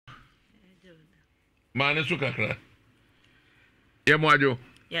Mane so kakra. Ye mo ajo.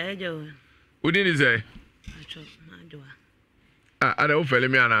 Ya jo. Udi ni say? Acho majo. Ada wo fele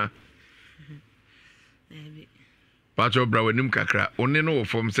mi ana. Ebi. Pacho bra wanim kakra. Oni no wo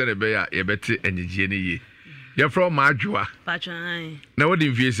fom se ne be ya ye beti anyigye ne ye. Ye from majoa. Pacho ai. Na wo di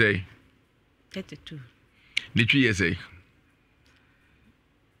mfie say? 32. Ni twi ye say?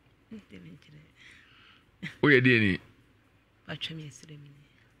 Oye di ni. Pacho mi esire mi.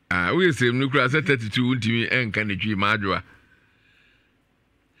 Oye sirem no kura say 32 ntimi enka ne twi majoa.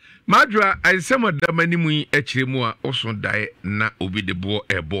 Majoa aisema da manimu yi akire mu a oso dae na obi de bo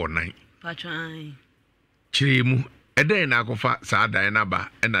ebo nan. Pacho ai. Chire mu eden na akofa saa dae na ba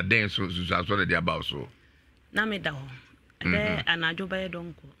na den so susu aso de aba so. Na me da ho. Ade anajo ba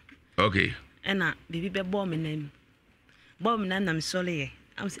donko. Okay. Ena bibi be bo me nan. Bo me nan na me sole ye.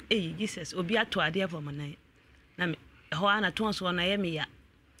 Am say eh Jesus obi ato ade for me nan. Na me ho ana to so na ye me ya.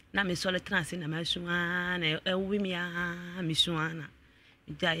 Na me sole trans na ma su na ewi me ya me su na.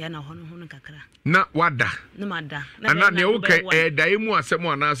 Ja ya na hono kakra. Na wada. Na mada. Na ne okay dae mu asem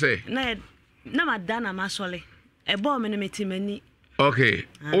ana say. Na mada na ma sole. E bo me no metimani. Okay.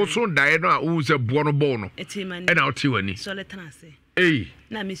 Also dae no a wo se bo no bo no. Etimani. E na oti wani. Sole trans.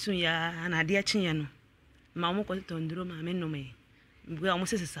 Na me su ya na de akye no. Ma mo ko tonduro ma me no me. Bua mo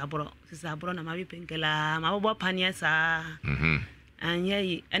sesabro na ma bi penkela ma bo pania sa.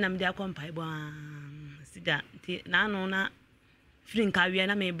 Anye e na me de akompa e bo sida na no na Frin ka wi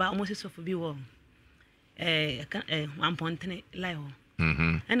na me ba omo sesofo bi wo ampontene lai ho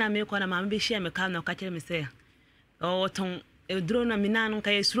na me ko na ma be hia me ka na ka kire me se o ton eduro na me na no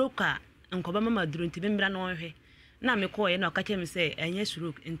ka yesroka nko ba mama duro nti be mbra no hwe na me ko ye na ka kire me se enye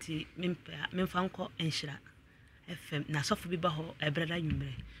srok nti me mfa nko enhira fm na sofo bi ba ho ebrada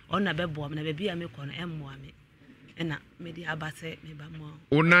nwumre ona be bo na be bia me ko na emmo ame na me di abase me ba mo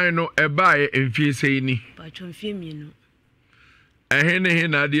onan no eba ye mfie sei ni pa chomfie mi no he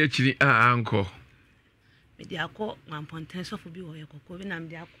na ade akiri anko me di akọ mamponten sofo bi wo ye kokko bi na me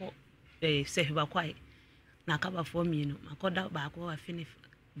di akọ sehi ba kwai na ka ba fo mi no makoda ba akọ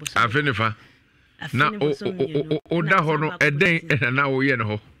afinifa na o da ho no eden na wo ye no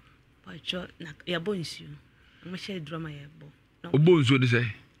ho pacho na ya bonsu mo she drama ye bo o bonsu de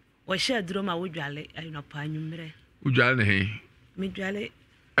say wo she drama wo dwale ayuna pa anwumre wo dwale ne he me dwale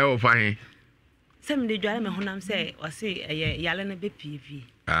e wo fa he Sem de dwale me honam se o se yale na be PV.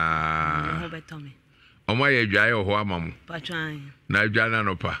 Ho betome. O ma ye dwaye ho amamu. Patwan. Na dwale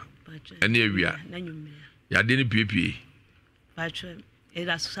no pa. Patwan. Ene awia. Na nyumre. Ya de ni PV. Patwan. E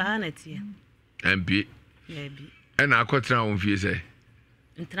da so na tie. MP. Ya bi. E na akotra won fie se.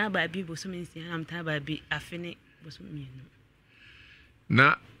 Ntra ba bi bo so me nsia na ntra ba bi afene bo so me no.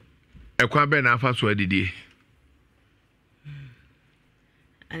 Na ekwa be na afa so adidie.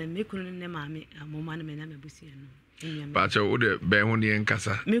 Ana me kunu ne maame amoma na me na mebusia no. Pacho wo de be ho ne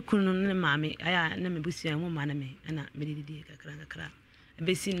nkasa. Me kunu ne maame aya na mebusia mo ma na me ana me didi kakra.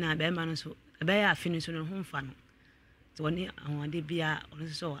 Ebesi na be ma no so be ya afini so no ho mfa no. So woni ahode bia ono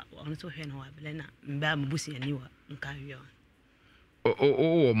so hwe no wa bele na mba mebusia ni wa nka hwe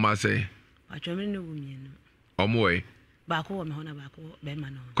o ma say. Pacho me no wu mi no. Omo ba ko me ho na ba ko be ma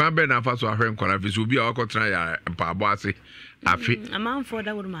no. Kwa be na afa so ahwe nkora fi so bi a wakotra ya mpaabo ase afi amanfo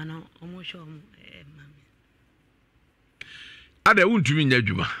da wuruma no omo hwe omo mame ada wuntumi nya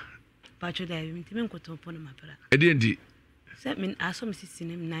dwuma pacho da mi ntimi nkoto po na mapra edi ndi se min aso mi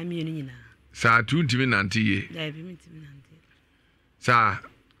sisine na mi enu nyina sa tu ntimi nante ye da bi mi ntimi nante sa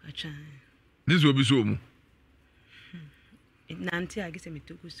acha this will be so mu nante agise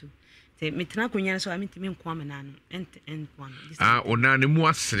mitokuso se mitena kunya so mi ntimi nko am na no nko onane mu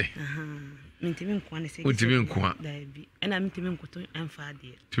asre mintimi nko ne se utimi nko da bi ena mintimi nkoto emfa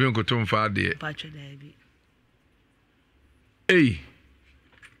ade timi nkoto emfa ade pacho da bi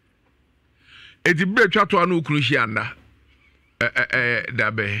eti bre twato anu okunu hia anda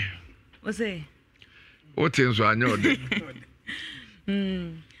da be o se o tin so anya ode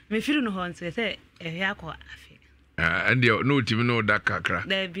me firu no hon se ehia ko afi and no utimi no da kakra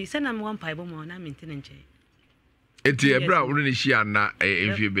da bi se na me wan paibo mo na mintene nche eti ebra wo ne hia na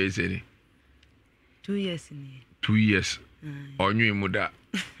emfie be se ni 2 years ni 2 years onyu mu da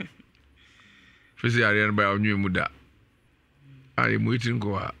fisi ari en ba onyu mu da ai mu itin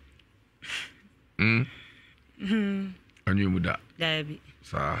ko ha onyu mu da bi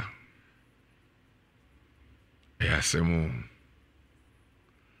sa ya semu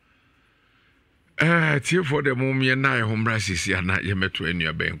tie for the mom ye na ye hombra sisi ana ye meto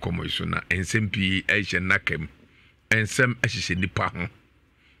enua ben komo iso na ensem pi ehye nakam ensem ehye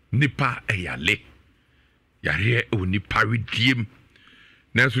nipa eyale yare oni paridiem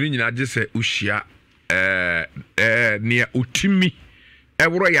na so ni nyina gye se uhyia ne utimi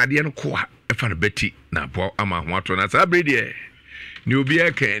ewro yade no ko a efa no beti na po ama ho ato na sa bre de ni obi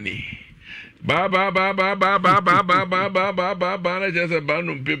ekani ba na just ba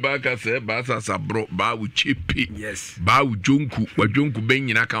no pe ba ka se ba sa bro ba wu chipi yes ba wu jonku wa jonku ben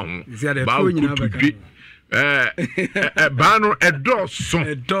nyina ka ho ba wu kutudwe ba no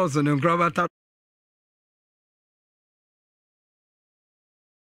edoso no grabata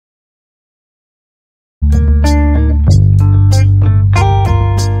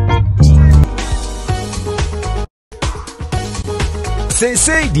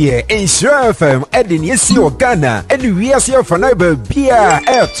Say dear, Insure FM, Edin Yesi Ogana, and we are here for neighbor beer,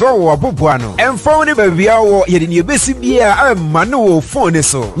 air tower, Bubuano, and phone baby hour, yet in your busy beer, I'm Manu phone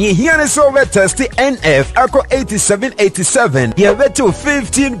so. Ye hear so testy NF, Ako 8787, ye bet to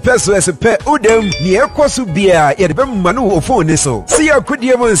 15 pesos per udem, near Kwasu beer, yet Manu phone so. See a good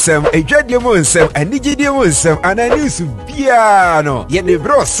yamonsem, a dread yamonsem, and Niji yamonsem, and I knew to piano, yet the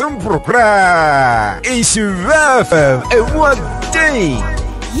bro some procra. Insure FM, a what day.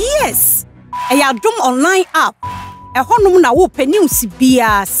 Yes, a Adom online app. A honum na wo pe news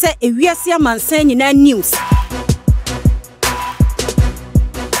bia se ewiase amansan nyina news.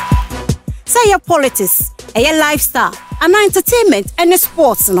 Say your politics, your lifestyle, and entertainment and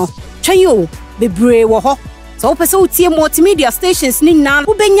sports no. Twayo bebre wo ho. So pese utie multimedia stations ni na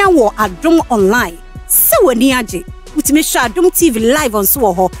wo benya wo Adom online. Se wani age. Utime sha Adom TV live on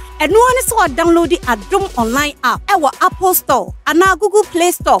so ho. And no one so download the Adom online app. Ewa Apple Store, and Google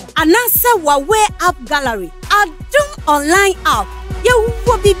Play Store, and answer Huawei app gallery. Adom online app. You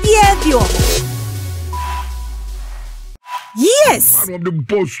will be behavior. Yes. I'm the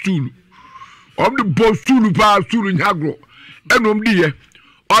boss stool. I'm the boss stool power stool in Hagro. And I'm dear.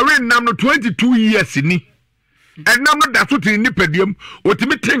 Already now 22 years in me. And now that's what in Nipedium, or to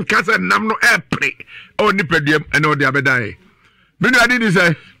me 10 cats and Namno air play or Nipedium and all the other day. But I didn't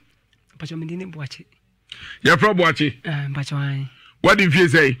say. But you didn't watch it. You're from watching. But why? What did you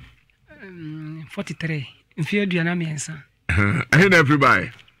say? 43. In fear, do you know me answer? I hear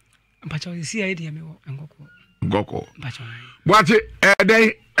everybody. But you see, I did and Goko. But why? Watch it a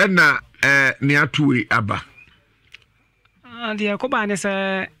day and near 2 Abba. The Koban is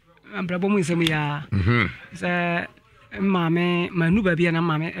a Brabum is a mea. Mammy, my new baby and a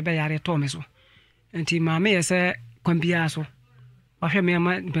mammy, a bayard Thomaso. And T. Mammy is a compiaso. Wahwɛ me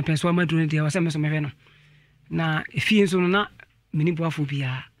ama pɛpɛso ama duro dia wasa me so mehwɛ no na efie nso no na meni boafo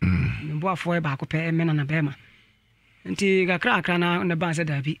bia me boafo e ba ko pɛ me na bɛma nti kakra na na ba se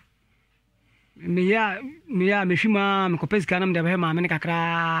dabi me ya mehwima me ko pesika na me da bɛ ma me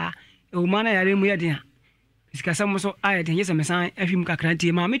kakra e o ma na yare mu ya dia sika sam so aye dia yesa me san ahwim kakra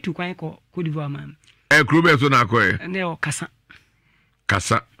nti ma me tu kwan ko divo ama kuro be so na akɔ ne o kasa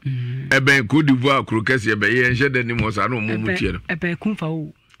Eben Côte d'Ivoire krokesi ebe ye nje de ni mo sa no mo mutie no ebe kumfa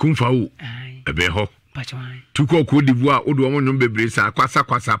wo ebe ho pachwan tuko Côte d'Ivoire odo mo nyom bebre sa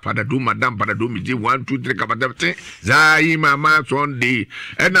kwasa pada do madam pada do miji 1 2 3 kabadate zai mama Sunday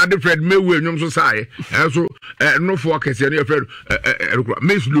na de Fred mewu nyom so sai so no fo kese no Fred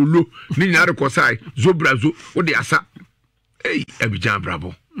mes lolo ni nyare ko sai zo brazo wo de asa Abidjan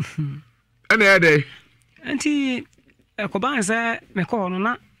bravo ana ede anti Koban say me call no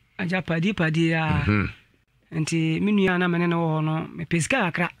na aja padi a enti menua na mene no no me pesika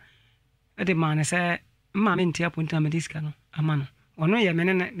akra e de man say ma me ntia ponta me diska no ama no ono ye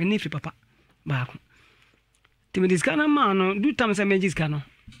mene me fi papa ba ko ti me diska na ma no du tam say me diska no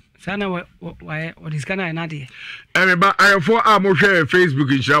sana wa diska na de ba ayefo a mo hwe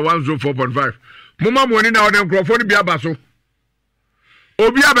Facebook insha 104.5 mama mo ni na odem krofo ni bia ba so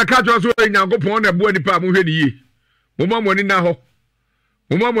obi abeka jo so Nyankopon na bo nipa mo hwe ni yi Mama money na ho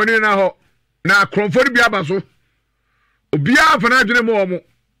na kromfori bia baso obia afana adwene mo omo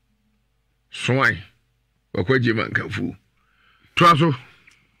soan okwaje mankafu toaso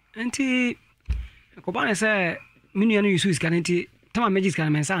enti ko ba na se minu no yusu iska nti tama megis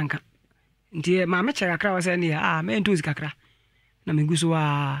kan mensa anka nti ma me chera kra wase ne me ntuzi kakra na meguso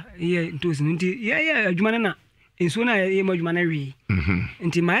wa ye ntuzi nti ye adwuma na ensu na ye mo adwuma na wi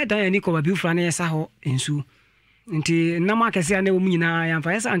nti ma dan ani ko ba bi ufra na ye sa ho ensu nti nama kese na omunyina ya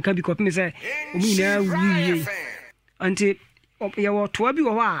mfa yesa anka bi ko peme se omunyina wiye nti ye wo to bi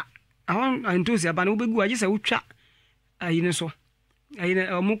wo a ahon ntuzi aba na obegu agye se wotwa ayine so ayine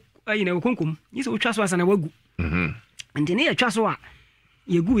omu ayine okonkom yise wotwa so asana wagu nti ne ye twa so a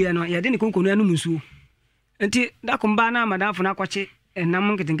yegu ye no ye de ne konkonu anu musuo nti da komba na madafo na kwache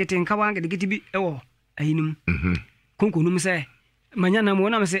enam nketenkete nkawa nkedekete bi ewo ayinim konkonu se manya na mo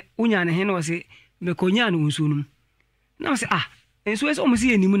na me se unya ne he no se me konya no nsuo num na me se enso eso omo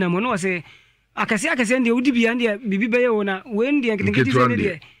si enimu na mo no se akase ndi udi bia ndi bibi beye wona we ndi nkiti se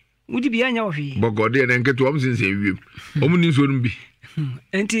ndi udi bia nya ohwe bogode na nkiti om sinse wiem om ni so nbi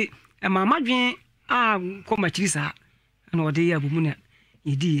enti mama dwen a ko machiri sa na ode ya bumu na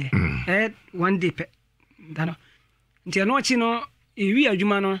yedi one day pe dano nti no chi no ewi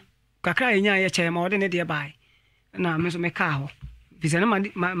adwuma no kakra enya ye che ma ode ne de bai na me so me ka ho bisa na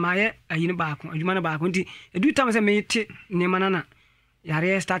ma ye ayini baako adwuma na baako nti edu tam se me ti ne manana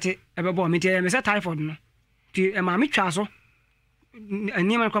yare start ebebo me ti me se typhoid no ti ma me twa so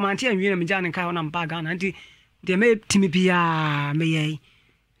ani ma kwa manti anwie na me jane ka ho na mpa ga na nti de me timi bia me ye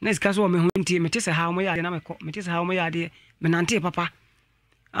na sika so me ho nti me ti se ha mo ya de na me ko me ti se ha mo ya de me nante papa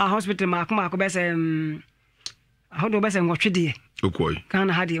hospital ma ko be se how do be se ngotwede okoi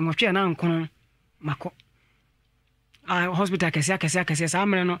kana ha de ngotwe na nkon mako hospital kese sa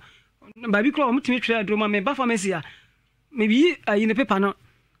amre no baby kro mutimi twere adro ma me ba pharmacy a me bi ayi ne paper no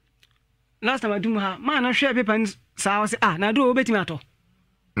last time adum ha ma na hwe paper sa o se na do obetimi ato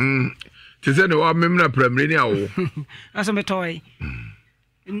te se ne wa memna primary ni awo aso me toy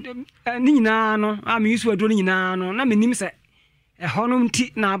ni nyina no me use adro ni nyina no na me nim se honum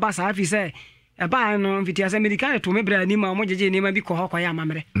ti na aba sa afi se ba no mfiti ase medical to me bra ni ma mo jeje ni ma bi ko ho kwa ya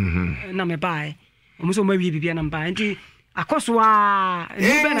mamre na me bai omuso ma wi bibia na mba nti akoswa ni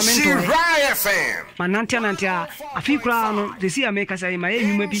be na mento manantia afi kura no de si ameka sai ma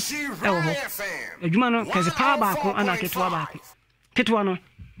enwuma bi ewo ho adwuma no kase pa ba ko ana ketwa ba ko ketwa no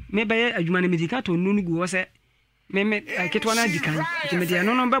me be adwuma na medical to nunu gu wo se me ketwa na dikan ti me de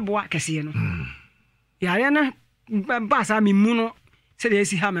no beboa kase no yare na ba sa mi mu no se de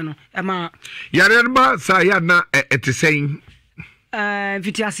si ha me no e ma yare ba sa ya na etisen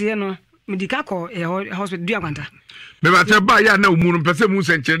vitiase no medika ko hospital du akwanta me ba te ba ya na umuru pese mu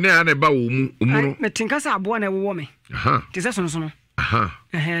senche na na ba umuru me tinka sa abo na wo me te se sono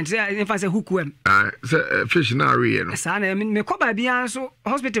te fa se hukuem se fish na re no sa na me ko ba bia so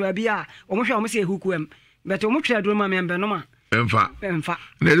hospital ba bia o mo hwe o mo se hukuem but o mo twa do ma me mbe no ma emfa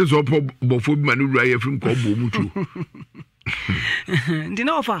na de so po bofo bi ma no rua ye frim ko bo mu tu ndi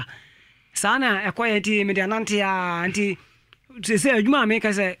no fa sa na ekoye ti me de anante ya anti se adwuma me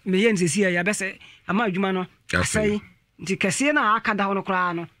ka se me ye nsesi ya bese ama adwuma no asai nti kase na akada ho no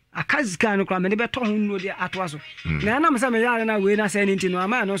kra no akazika no kra me de beto ho no de ato aso na na me se me yare na we na se ni nti no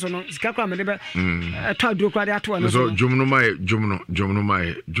ama no so no sika kra me de be to aduro kra de ato no so jumno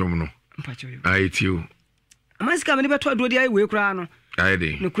mpacho yo ai tiu ama sika me de beto aduro de ai we kra no ai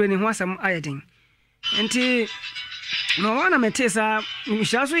de no kra ni ho asam ayedin nti no wana metesa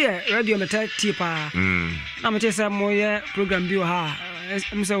mshaso ye radio meta tipa na metesa moye program bi ha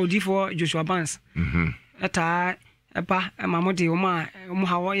msa odifo Joshua Barnes eta epa mamodi oma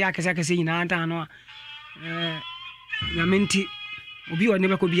hawo ya kese nyina anta no nyamenti obi woni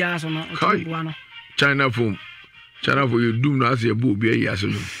be ko bia so no otubu no China phone you dum na ase bu obi ayi ase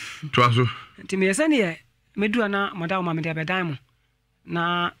no to aso ntimi yesa ne ye medua na moda ma me de bedan mo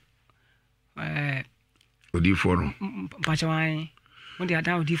na odifo no pachawai wonde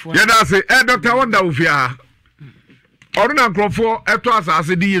ada odifo ya da se Dr. Wonder ofia oru na nkrofo eto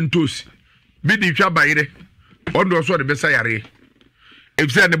asase di yentos bi di twa bayire ondo so de besa yare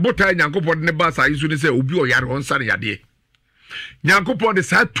efse ne bota nyankopɔ de ne ba sa yisu ne se obi o yare on sane yade nyankopɔ de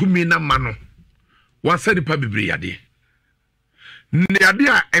sa tumi na ma no wasa nipa bibiri yade ne yade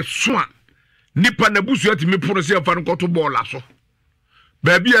a eso a nipa na busu atimi pono se afa no koto bɔɔla so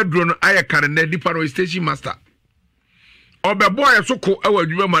baby adro no aye kare na nipa no station master obebo aye so ko awa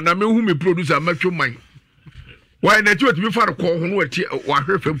adwuma ma na mehu me producer matwo man why na ti wetimi fa ko ho no wati wa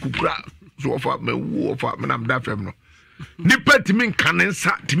hwefem kukura so fa mewu fa menam da fem no nipa timi nkane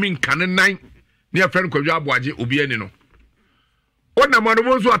nsa timi nkane nan ne afren kwadwa aboaje obi ani no ona ma no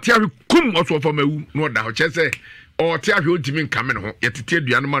bonso ate ahwe kum oso fa mewu no da ho chese o te ahwe otimi nkame no ho yetete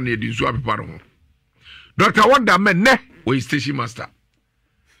aduane ma no yedi nsu apepa no ho Dr. Wonder men ne we station master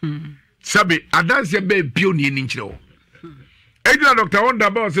sabe adanse be bio ni nchire Ejina Dr. Wonder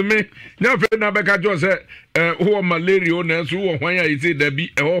boss me nya fe na be ka jo se ho malaria o na so wo hwan ya ise da bi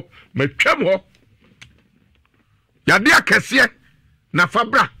ho matwam ho yade akese na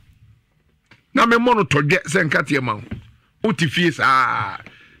fabra na me mono toge se nkate ma utifie sa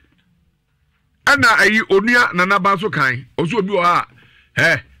ana ayi onua na na ba so kan oso obi o ha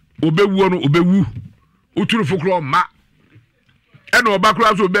obewu no obewu uturu fukro ma ena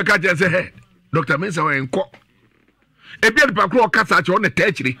obakura so be ka je se Dr. Mensa wa enko ebi de pakro kasa che on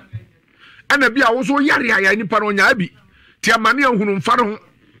ta chiri ena bia wo so yare aya nipa no nya abi ti amane ahunu mfare ho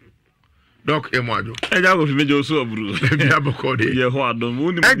Doc Emwajo. I go to Major so bru. Be abokode. Ye ho adom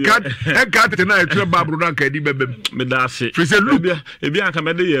woni. Enka tena etre babru na ka di bebem. Me da se. Fi say look. Ebi anka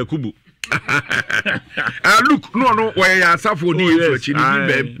me de ye kubu. Look no why ya asafo ni yefachi ni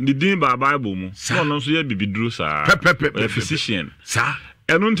bem. Ni din ba Bible mu. No so ye bibiduro sa. Physician. Sa.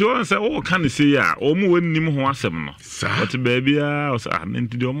 Enu nti won say o kan say ya o mu wonnim ho asem no. What baby a o sa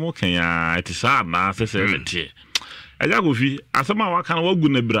nti de o mu kan ya it sa na se te. Eja go fi asem a wa kan wa gu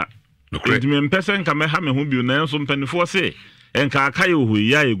na bra. Nti me mpese nka me ha me ho bi na enso mpanifo se enka aka ye ho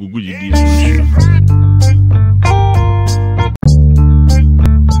ya egugu jidi.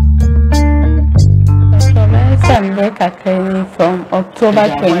 From October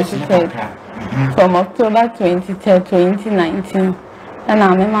 23rd, from October 23rd, 2019, and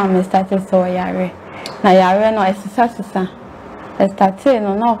I'm mama started so yare. Na yare no exercise. I started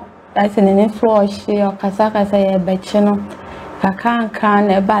no. That's an info she or kasaka say a betchino.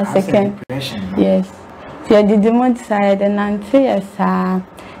 Kakan a bad second. Yes. So I did the side and until yes,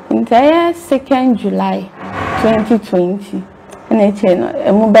 entire 2nd July 2020. And it's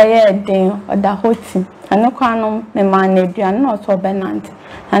a mobile day or the whole team. And no quantum, the man, and not so benant.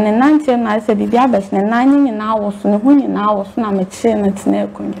 And in 19, I said, the Diabas, and 9 hours, and 1 hour, and I'm a chain at Snake.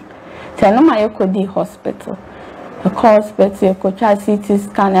 Tell my Eco hospital. The hospital, you could try CT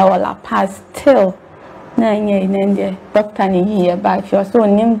scan, or pass till 9 years in India. Doctor, here, but if you're so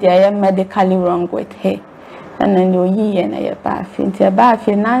named, they are medically wrong with her. And then you're here and I bath into a bath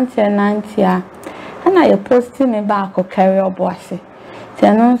in 90 and I posted me back or carry a bossy.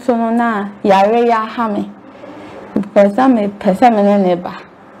 Then so na yare ya hame because I'm a perseminent neighbor.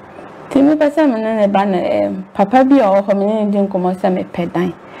 Timmy perseminent neighbor, papa be or hominin didn't come as a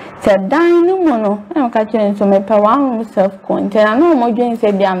pedan. Said, dine no mono, I'm catching to me per one self coin. I know more Jane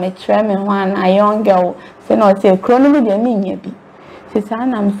said, I'm a tremor one, a young girl, so not say chrono with me, be. She said,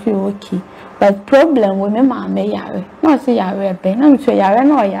 I'm feel okay. But problem with me, ma may yare. No, say yare, ben, I'm sure yare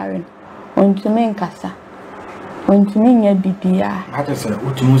no yare. On to me in casa. On to me, a BBR. I just said,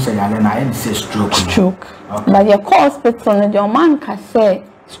 what you say, and I say stroke. But your hospital, your man can say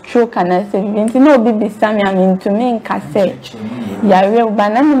stroke, and I say, you know, baby, Sammy, I mean to me in casa. Ya real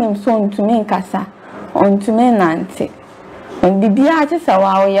banana so to me in casa. On to me, Nancy. When BBR just a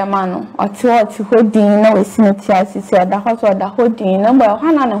wow, your man, or two or two holding no vicinity, as you said, the house or the holding number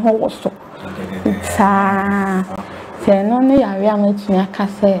 1 and a whole so. Say, no, I am to me a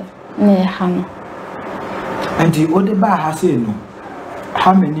casa near Hano. And the other bar has said no.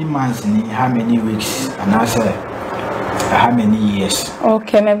 How many months, how many weeks, and I say, how many years?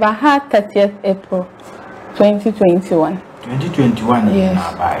 Okay, maybe I had 30th April 2021. 2021,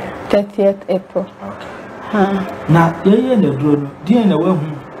 yes. 30th April. Okay. Now, the end of the road, dear, the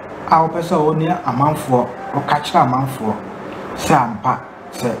way our person only a month for or catch a month for Sampa.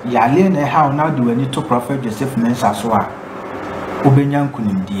 Say, Yalene, how now do any to Prophet Joseph Mensaswa? Ubenyan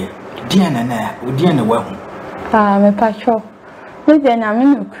couldn't dear. Dear Nana, dear the way. Me patrol. Me then I'm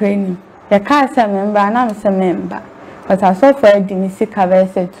in Ukraine. The car is a member and I'm a member. But I saw for a domestic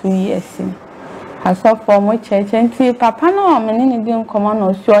avers 2 years. I saw for my church and see Papa no I'm in come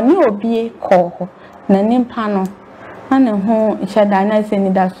on so you be call Nanim Pano. And a home each other and I say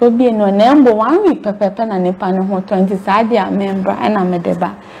that so be no number 1 week Papa and a panel home 20 side a member and I'm a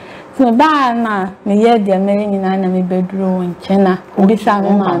deba. So ba na me ye de me nyina na me bedru nchena obi sa me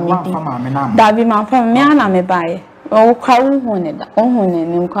ma me di da bi ma fa me ana me bae o kwa hu ne da o hu ne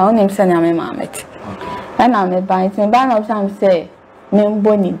nim kwa o nim se na me ma met na me bae tin ba na obsam say me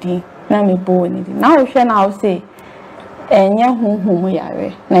mbo ni di na me bo ni di na o hwe na o say enye hu mu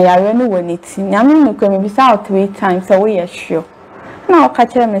yare na yare no woni ti na me no kwa me bi sa 3 times so we sure na o ka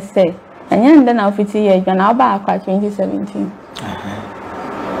kire me say enye nda na ofiti ye gwa na ba akwa 2017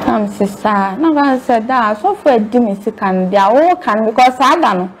 sister, no one said that. So for a dimmy can they all can because I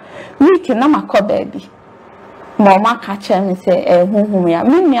don't know. We can not call baby. Mama catch me say, whom we are.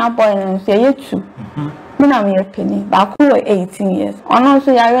 Me a boy and say you too. Me na me a penny. Back who 18 years. On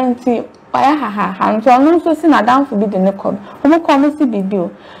also ya renti. Why ha. And so no so sin a down for be the neck. Omo come see bibi.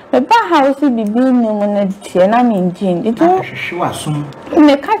 The bar house bibi ni mo na tie na me engine. It all sure soon.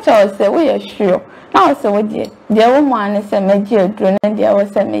 Me catch us say we are sure. Now, so what dear woman is a major drone and there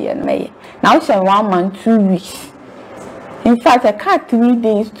was a may. Now, shall 1 month, 2 weeks. In fact, I cut 3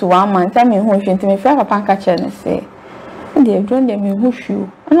 days to 1 month. I mean, who should me for a pancatcher and say, dear drone, they may whoosh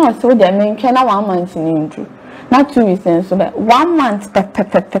you. And also, they may can 1 month in Andrew. Not 2 weeks, and so 1 month,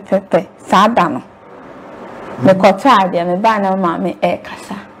 Sadano. The cotard, and the banner mammy,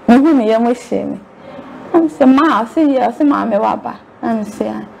 casa. Maybe me, you must say me. I'm so ma, see you, see mammy wabba. I'm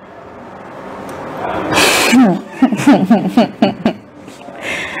saying.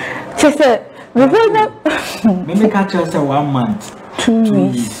 Just maybe catch us 1 month, 2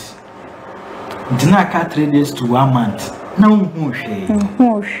 weeks. Dinner cat 3 days to 1 month. No, who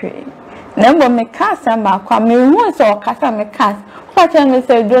she. Never me cast and back. Me once or cast me cast. What I may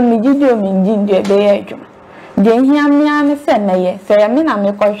say, don't me give you in ginger be. Then hear me and send me, say, I mean, I'm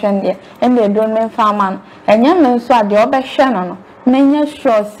a question there, and they don't mean farmer, and young men saw the other Shannon. Many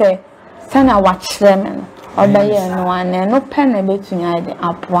sure say, send a watch them, or by no one, and no penny between the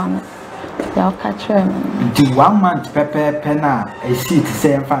up one. They'll catch them. The 1 month pepper penna, I see to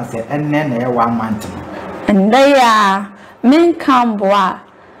say fancy, and then 1 month. And they are men come boy.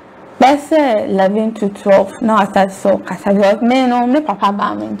 Let's say 11 to 12. Now I start so because I was men on me papa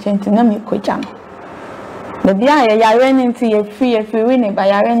bam change to me coach jam. The beer ya ran into your free if you win it by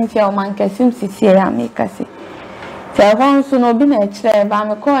your ran into your man casim see ya make us see. So I want to know be a chair by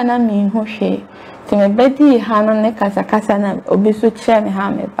me call and me who she. To me Betty hand on the casa na obisu chair me ha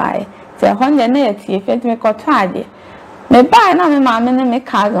me buy. So I want the net if it me got tidy. Me buy na me mammy and me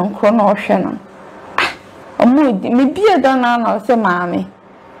cousin chrono shannon. Mood me be a donor say mammy.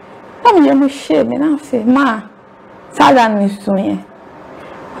 I'm your shame and I'll say, Ma, Sadan is soon.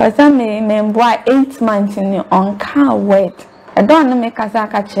 Because I may boy 8 months in your own car wait. I don't make a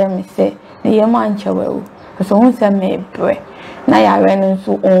saka chair me say, the young man will. Because once I may break. Now I ran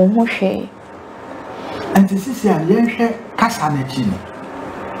into own mushy. And this is your young Cassanachini.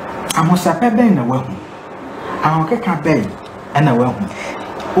 I must have been a welcome. I will get bay and a welcome.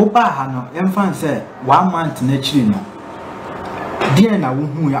 Oba Hano, infant said 1 month naturally. Dear na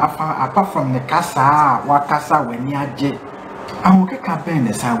who apart from the casa, what casa when you are jet. I will get campaign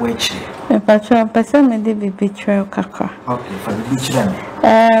the same way. If I try a person, may be betrayal kaka. Okay, for the beach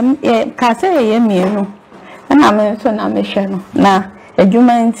then. Casa, no. And I'm a son, I'm a channel. Now, a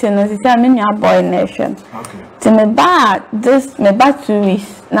human thing is a mini boy nation. Okay. To me, bad this, me bad 2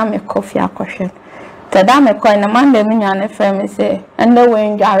 weeks, now me coffee a question. To that me coin a man, the mini and a family say, and the way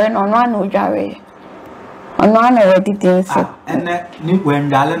in Jaren on one no Jare. On one already did so. And then when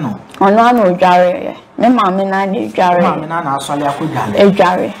Galeno. On one no Jare. Me mammy nani Jare. Mammy Nana, so I could a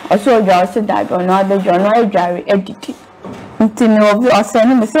Jare. Also, Josie died on other John Jare edited. Until you are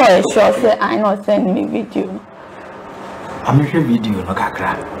sending me so I sure say I not send me video. I'm sure video no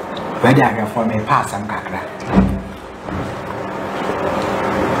kakra. Whether I can for me pass and kakra.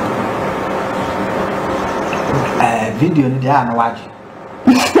 Video ni dia na waji.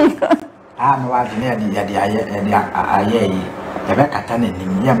 Na waji ne dia aye e be kata na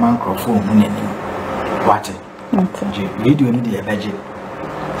nim ya man microphone hu na nim. Watch. Video ni dia beje.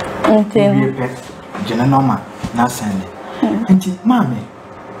 Okay. Jena normal na send. Enti mama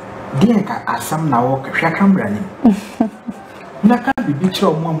dia ka asam na wo hwa camera nim. Na ka bibi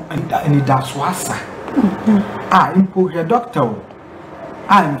kire mo ani da so asa. Impo he doctor.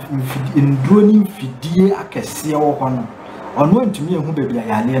 In drone fidie akese wo hono ono ntumi ehu bebi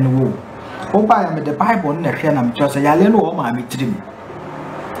ayale no wo oba ya me the bible na hwe na me chose yale no wo ma me tirim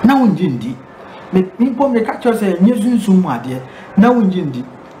na wonji ndi me po me ka chose nyesunsun mu ade na wonji ndi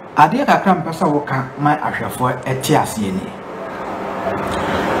ade kakra mpesa wo ka ma ahwefo eti ase ni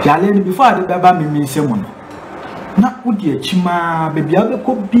yale ni before ade baba me nsem no na wodi achima bebi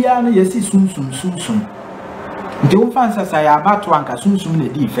abekọ bia na yesi sunsun the fancy say about one sunsun na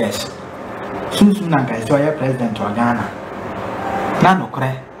di first. Sunsun na nka say oya president of Ghana. Na no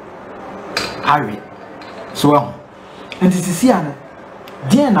kre. Harry. So and this is here.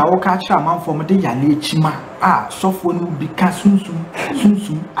 Dia na wo ka kira amanfo mo de yale echima sofo no bi ka sunsun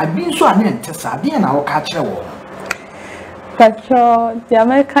abi nso a na ntesa dia na wo ka kira wo. Pacho, the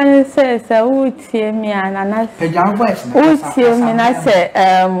American says, "Uti me and Uti me na say,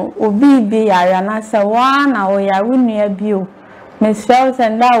 Ubi be Ariana say one or ya win near view. Miss Shells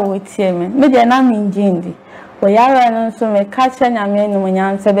and that Uti me. Me the name in Jindy. We are running so me catch and men when you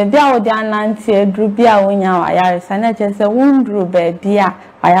answer the Bia or the Nancy, Drubia when you are Yaris, and I just a wound Drube, Bia,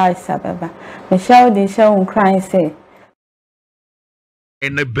 I Sababa. Michelle, the show crying say.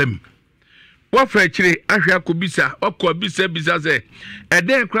 In a bim. What for actually, Ashia could be sir, or could be said, say, a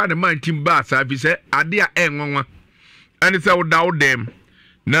day crowd the man team bass, I be said, a dear one. And it's our doubt them.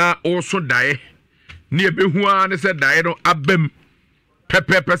 Now also die. Near Behuan said, die, no, a bim.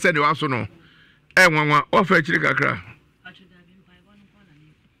 Pepper said, you also know. And one, what for actually, Kakra.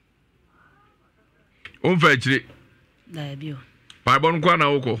 Unfetchly. Diabio. Pabon Kwana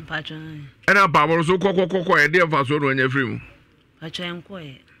Oko. Patron. And our power so cocoa, a dear for so when you're free. Patron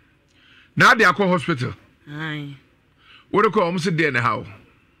quiet. Now they are called hospital. Aye. What do you call almost a day and a half?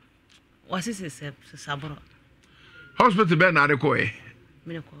 What is it, Sabro? Hospital Ben Adequate.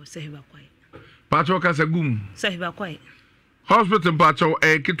 Miracle, say he was quiet. Patrick has a goom. Say he was quiet. hospital mpacho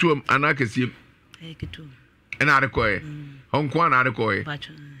kituam anakesiem kitu ena adekoye honko ana adekoye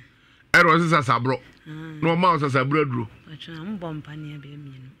pacho ero sisa sabro no ma sisa sabro duro pacho mbọ mpane be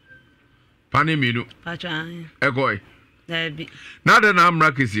mienu pane mienu pacho ekoy dabi na de na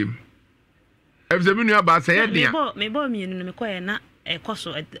amra kesiem efze minu aba se ye dia me bo mienu no me koye na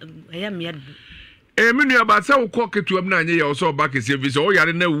ekoso eya miadu minu aba se wo kọ ketuam na anye ye wo so ba kesiem bi se o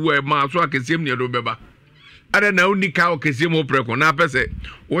yare na wu e ma so akesiem ne do beba ada na unika o kesiem o preko na pese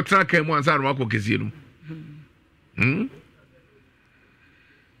wo tra kan mu ansa na kesiem no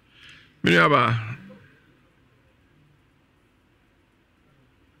minu aba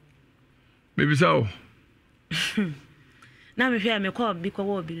mebisa o na me hwe me ko bi ko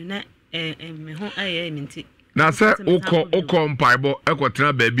wo bi na me ho aye minti na se ukọ mpaibo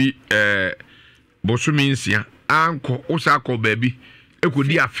ekotra baabi bosumi nsia anko usa akọ baabi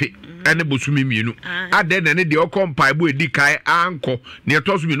ekodi afe ene bosumi mienu ade na ne de okọ mpaibo edi kai anko ne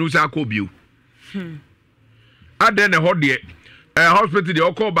etoso mienu usa akọ biu ade na ho de hospital de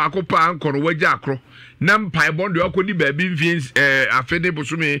okọ ba akọ pa anko ro waja akro na mpaibo de okọ di baabi mfie afe de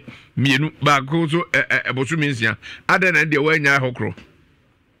bosumi mienu ba akọ so bosumi nsia ade na de wanya hokro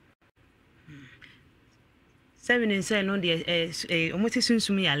 7 inside no de omoti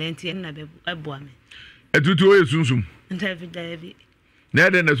sunsum ya lenti na be abo ame etutu o yesunsum David na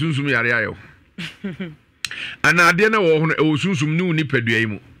de na sunsum yare ayo ana ade na wo hono e sunsum ni uni padua yi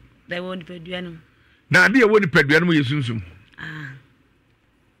mu da wo ni padua no na ade e wo ni padua no mu yesunsum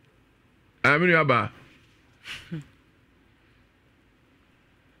amiri aba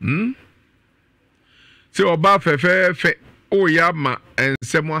se oba fe o ya ma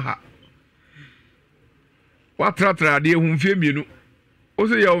ensemo ha watratra ade hu mfie mienu o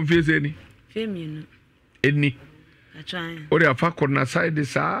se ya mfie se ni fie mienu eni atwan o de afa corner side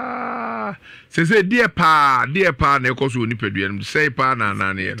sa se die pa na ekoso oni padua no se pa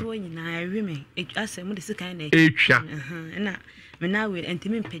na ne to nyina awi me asem de sikan na etwa na me na we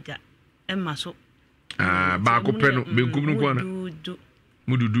entimi mpega emma so ba ko pe no benkum no kwana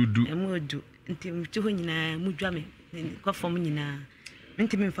mudududu emudu ntimi to nyina mudwa me kwa fom nyina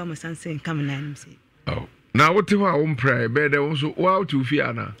ntimi mfa mo sanse kam na nim se na wote ho a wo mprai be de wo so wa wote fi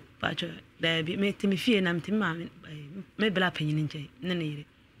ana pacho da bi me timi fie na mtimi ma me bla panyin nche ne ne yire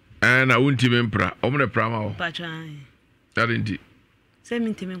na wontimi mpra o mne pra ma wo pacho ade ndi se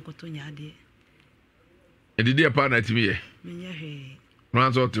mi ntimi nkoto nya ade edidi pa na timi ye me nya hwe no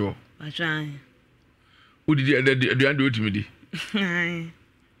anso te wo pacho udidi aduan de otimi di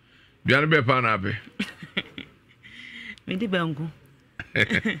duan be pa na be me di bangu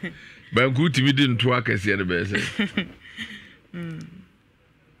banku timi di nto akese ne be se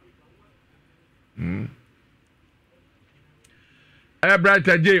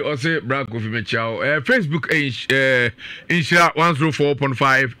Brighter J or say Black Coffee Mechao. Facebook Inshira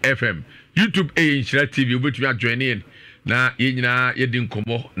 104.5 FM. YouTube Inshira TV. But we are joining na yina yedin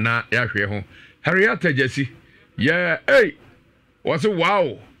komo na yahwe ho. Harriet Jesse. Yeah, hey. What's a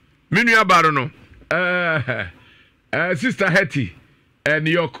wow. Minu abaro no. Sister Hetty.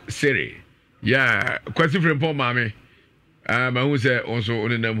 New York City. Yeah, question from Paul Mami. My who say also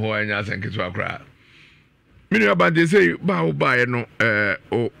only them who are in Yasankitu Accra. Many about they say, Bow by no,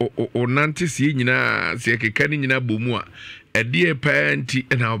 o Nanti si nyina, si kekani nyina bumua, a dear panty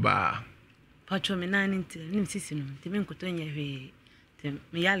and our bar. Pacho me 9 nim sisino, Timin Cotonia, me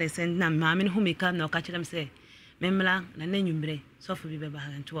yale send na mammy who may come no catch them say, Memla, na nenumbre, so for be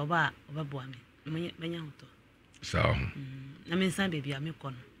behind to a bar of a boami, Menyanto. So, I mean, some baby, I'm a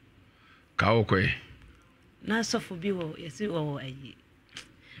con. Kaokwe. Na so for be or yes, or a ye.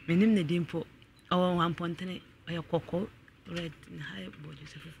 Me name the dimpo. Oh, 1.3 or cocoa red high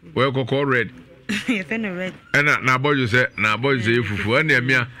body. Well, cocoa red. If any red. And now, boy, you say, now, boys, if you are near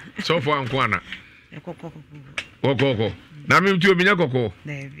me, so far, Kwana. A cocoa. Cocoa. Now, me to me, cocoa.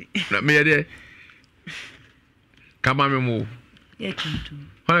 Let me a day. Come on, move. Yeah, come to.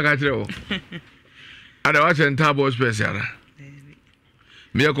 I got you. I don't watch and tabo special.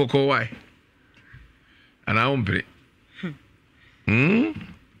 Me a cocoa, why? And I won't pay.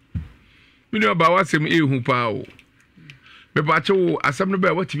 Minu aba wasem ehu pa o me ba che wo asem no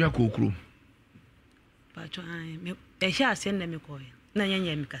ba watimi akokuru ba cho ai me e sha asem na me koy na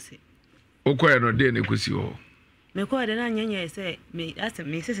nyanya me kase o koy no de na kosi ho me koy de na nyanya se me asem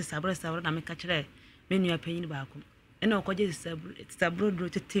me se sabro na me ka kire me nua panyin ba ko e na okoje sabro dro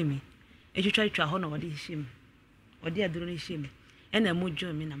tetemi e twitwa ho na wode him wode adro ni him e na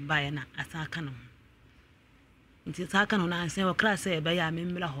mojo me na mba ya na asa aka no nti aka no na se wo kra se be ya me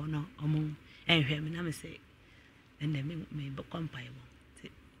mmra ho no omo enhwe me na me se enne me kompai mo ti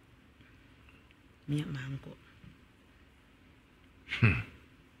mi manko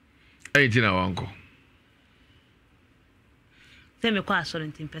ain't in our uncle. Send me quite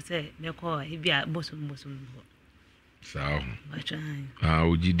certain person, me call he be a bosom. So, I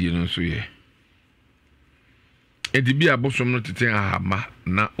would you deal so ye? And be a bosom not to tell her ma,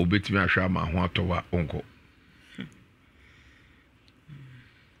 not obey me a shama, what to our uncle.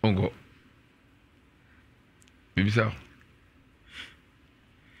 Uncle. Maybe so.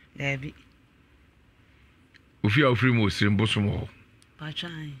 Debbie. If you are free, most in bosom,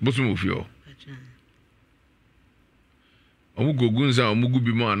 bosom of you. Omugo gunza omugu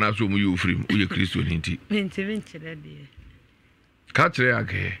bimo anaso mu yofrim uye Kristo nti minti de ka kire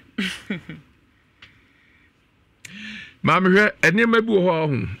ake ma me hwe enema bi ho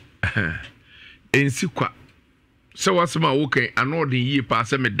ho ensi kwa se wasema wo kan anodin yi pa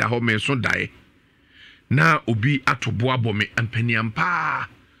se me da ho me so dae na obi atobo abome ampani ampa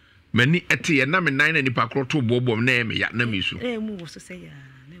mani ete ye na me nan na nipa kro to bo bom na me ya na me su mu wo so se ya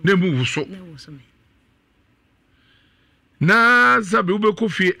na mu wo so na zabe ube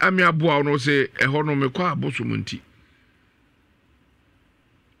kofi ami aboa no se eho no me kwa aboso munti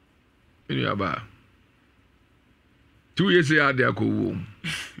eni aba 2 years ya de akowo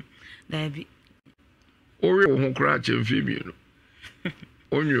dabi ori wo ho kra chemfi mi no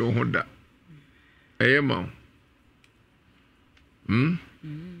onye ho da eye ma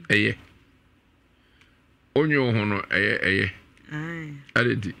eye onye ho no eye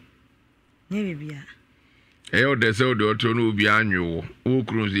adedi ne bibia eyo de se o de oto no obi anwo o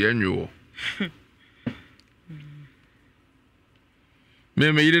krunzi anwo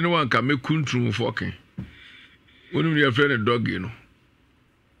me yire no wanka me kuntrum fokin wonu mi friend doggy no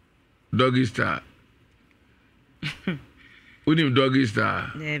doggy star wonu doggy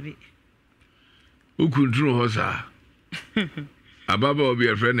star nebi o kuntrum ho sa ababa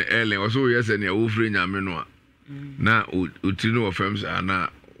obi friend Ellen oso yese ne wo free nyame no a na o tinu of fems ana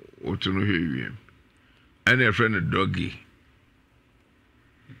o tinu hwewiem and a friend doggy.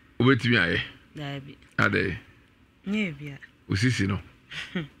 Wait me, I. Dabi. Ade. Nebia. Usisi no.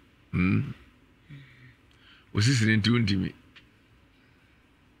 Usisi ni nti mi.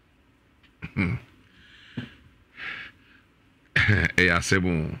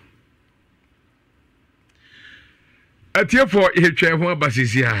 Asebo. Atiefo yetwa ho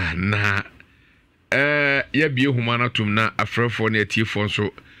abasisi a na ya bie huma na tum na afrefo na atiefo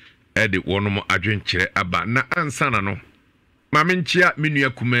nso ede wonom adwenkyere aba na ansana no mamenchia menua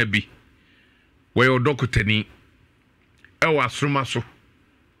kuma bi wo dokotani ewa asroma so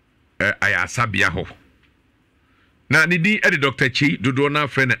ayasabia ho na ne din ede Dr. Chi dodo na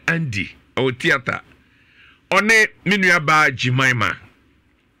afre na Andy o theater one menua ba Jimaima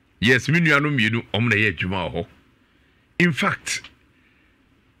yes menua no mienu omna ye adwuma ho in fact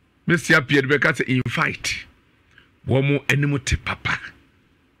Mr. Apia de ka say in fact wo mo animu te papa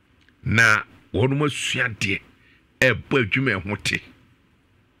na wonuma suade ebo adwuma ehote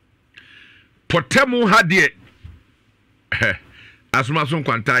potemu ha de asuma so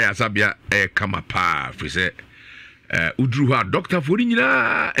kwanta ya sabia kama pa fise udru ha doctor for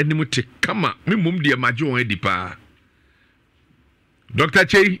nyina animu te kama memom de maje won edi pa Dr.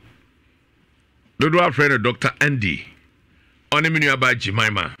 Chei dodo a friend Dr. Andy oni minu aba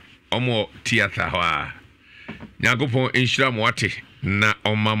Jimaima omo theater ha nyagopon inshira mo wate na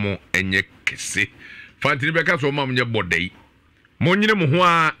omamo enye kese fantini beka so omamo nye bodai monyine mo ho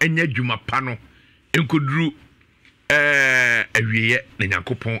a enye dwuma pa no enkoduru awieye na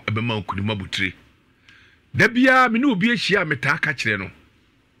nyagopon ebema okunima butire da bia me ne obi ahia meta aka kire no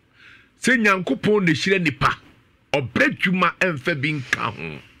se nyagopon ne hire nipa obredwuma emfa bi nka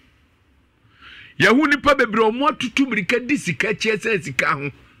ho yahu nipa bebre omo atutu mirika di sika chiese sika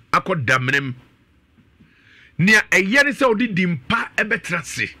ho akodamnem nia eyere se odi dimpa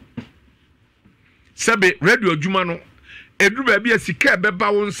ebetrase sabe radio adwuma no eduru ba bia sika ebeba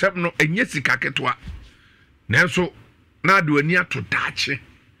wo nsem no enye sika ketwa nanso na ade ani ato daache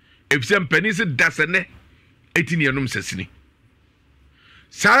efise mpani se dasene etini enum sesini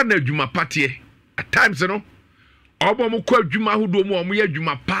sara na adwuma patie at times no obo mo kwa adwuma hodo mu omo ye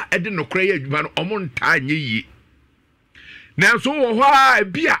adwuma pa ede nokra ye adwuma no omo nta anye yi nanso wo ho a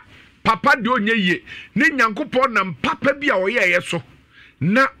bia papa de onye yi ne nyankopon na papa bia wo ye so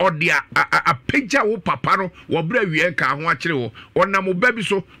na ode apagya wo papa no wo bra wie ka ho akire wo onam ba bi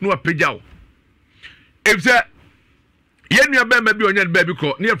so no apagya wo efse yenua ba ma bi onye ba bi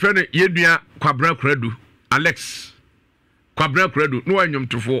ko ne yefre ne yenua kwabra kradu Alex kwabra kradu no anyum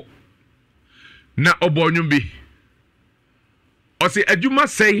tofo na obonyum bi ose adwuma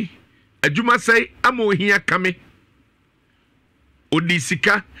sei ama ohia kame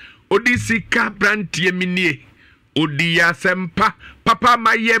odisika brantie minie Odia sempa papa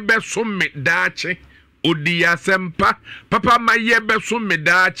maye beso me dache Odia sempa papa maye beso me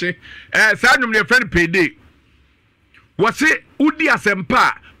dache sa nwum ne friend payday wose odia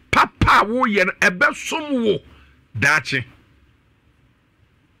sempa papa wo ye no ebesom wo dache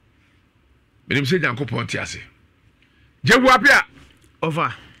menim se Jankopon ti ase jewu apia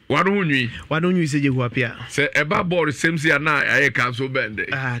over wanu hunwi se jewu apia se eba board semsi ana aye cancel bend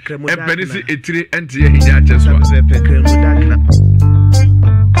kremo da penisi etire ente ye hija cheswa kremo da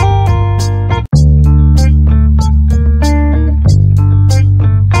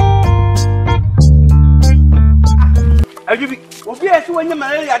Ajubi, obi esi wanya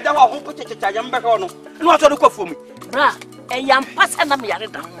malaria da wa ho pochechecha yamba ka no. No so do kwafomi. Bra, yam pasa na me yare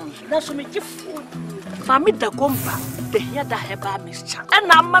da. Na so me gifu. Fa me da gomba, de hia da heba mischa.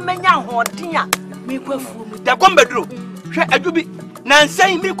 Na amma menya hoden a me kwafomi. Da gomba duro. Hwe ajubi, na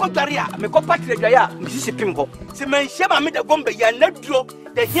nsan mi kwatare a me kopatre dwaye a me sisi pim ho. Se man hia me da gomba ya na duro,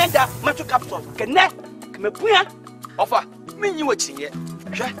 de hia da macho capsule. Kene, me puya. Ofa, me nyi wachiye.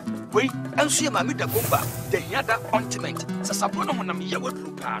 Hwe wei enso ye ma me da gomba de hia da ointment sasabo no honam ye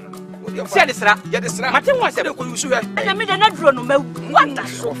wadru pa no se de sra ye de sra mate nwa se de ko yusu he na me de na duro no ma wata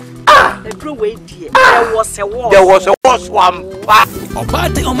so the duro wei die there was a wampa oba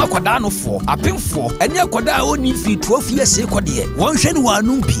de o makwada no fo apemfo ene akwada a oni fi 12 years e kwade won hwe ni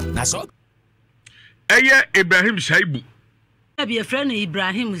wanu bi na so eye Ibrahim Shaibu be a friend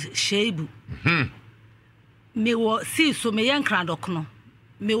Ibrahim Shaibu me wo si so me yan kra dokno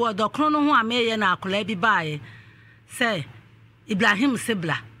me wo dokno no ho a me ye na akola bi baaye say Ibrahim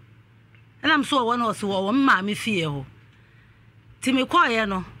Sebla and I'm so one also wo ma me fie ho ti me kwaye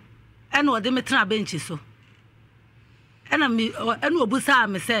no e na ode me tena bench so e na me e na obusa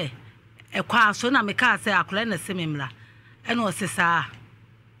me say e kwa so na me ka say akola na se me mra e na o se sa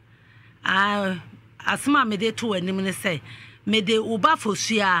asma me de to anim ne say me de uba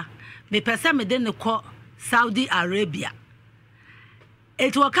fosua me pese me de ne ko Saudi Arabia.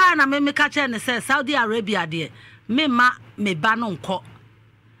 It was kind of me catch and say Saudi Arabia dear. Me ma me banon ko.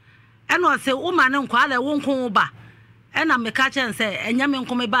 And was say woman and quale won't come ba. And I me catch and say, and yamin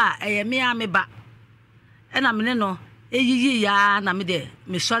come ba, a me ba. And I'm no, ya na me de,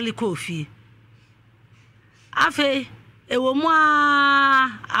 me solly coffee. Afe, a woman,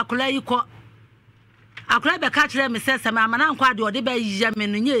 I could let you call. I could have catch them, says, I'm an unquad or the bay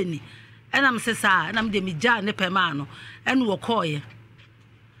yamin. And I'm says, and I'm the Mijan Nepemano, and will call you.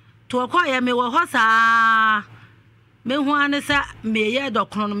 To acquire me, was me one say, me ye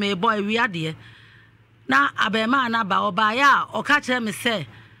docron me boy, we are dear. Now, I be man about by or catch them, say,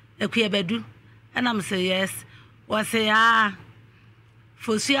 a queer bedu. And I'm say, yes, was say,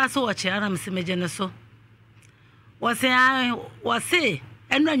 for see us watch, and I'm saying, so. Was say,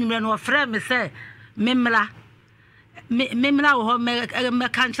 and when you run or friend, me say, Mimla, or me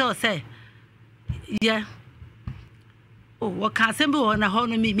can't say. Yeah. Oh, what can't simple on a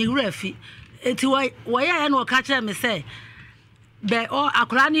honor me refi. It's why I know catch me say. Be all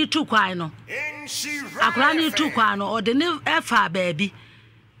Akrani too quino. Akrani too quino or the new F baby.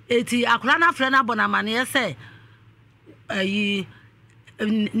 It's Akrana friend abonamania say. Ye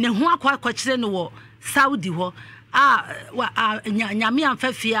Nehua quite question the war. Saudi war. Yami and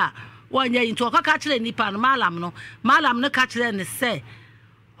Fefia. 1 year into a catcher nipan malam no. Malam no catcher and say.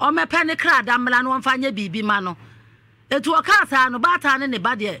 O me penny crad amla no mfanye bibi ma no etu o ka sa no bata ne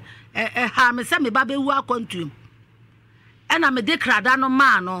ba de ha me se me ba be wu akontum e na me de krada no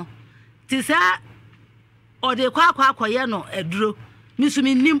ma no ti se o de kwa akoye no eduro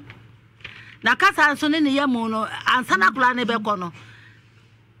misumi nim na kasa nso ne ne yamu no ansa na kula ne be ko no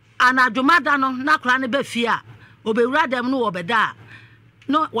anadwomada no na kula ne be fie a obewura dem no wo beda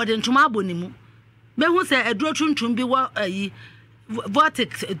no wo de ntuma abonimu me hu se eduro tuntum bi wo ayi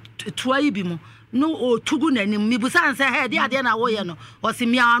vortex tuai bi mu no o tugu nanim mi busan se he de na wo ye no o se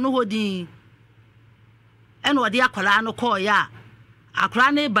mia no hodin e no de akwala no ko ya akra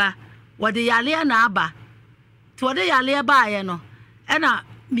ne ba wo de yale na aba ti wo de yale ba ye no e na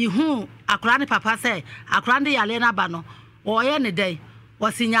mi hu akra ne papa se akra ne yale na aba no wo ye ne dai wo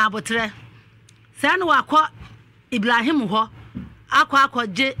se nya abotre se no akọ Ibrahim ho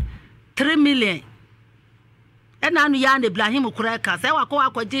akọ 3 million. And now you and Ibrahim Kureka say, I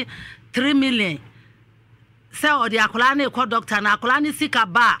 3 million. Say, or the Akulani called doctor and Akulani Sika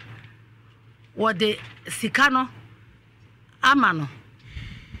bar. What the Sikano Amano.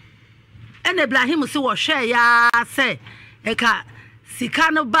 And Ibrahim see what share ya say, Eka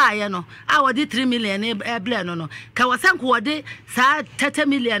Sikano bar, you know. I would 3 million a blend, no. Kawasanku, what they say 30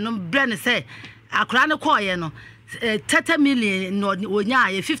 million, no blend say. Akulani call, you know. 30 million no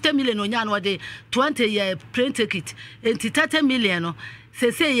onya 50 million onya no de 20 year plane ticket enti 30 million no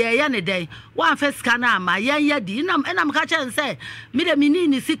say ye ne den one first can ama ye di na ka chen say me de mini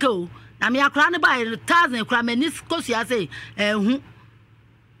ni sika o na me akra ne buy 1000 kra me ni kosia say hu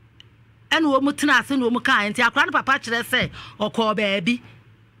ene wo mutena ase no mu kan enti akra ne papa kire say okọ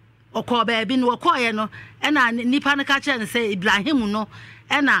baabi no okọ ye no ena nipa ne ka chen say Ibrahim no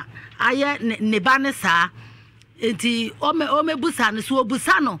ena aye ne ba ne saa enti ome busa ne so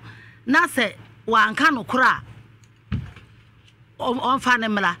obusa no na se wanka no kora on fa ne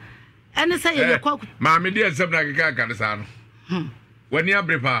mla ene se ye kwa ma me de asem na keka ka ne saa no wani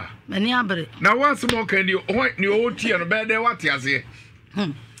abre pa mani abre na once more can you ni o tie no be de wate ase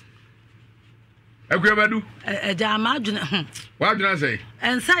Ekwebadu jama adwene wa adwene say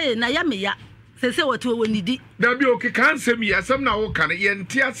ensaye na ya me ya se wotu wonidi da bi o ke kan sem ya sem na wo kan ye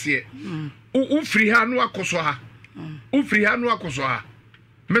nti ase u free ha no akoso ha u free ha no akoso ha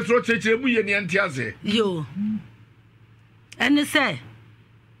mesro chechire mu ye ne nti ase yo ene say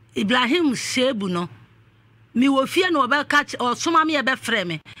Ibrahim shebu no mi wo fie no be catch o soma me be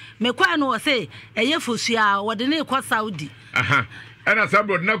frɛ me kwa no say eye fosua wo de ne kwa Saudi aha ena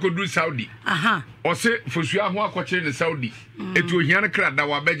sabro na kodu Saudi aha o se fosua ho akɔkye ne Saudi etu ohia ne kra da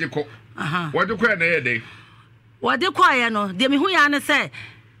wa beje kɔ aha wo de kwa na ye de wo de kwa ye no de mi hu ya ne say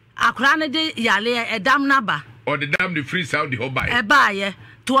akra ne de yale edam na ba o de dam the free Saudi ho ba e ba ye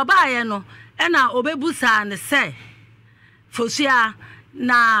to ba ye no ena obebusa ne say fosua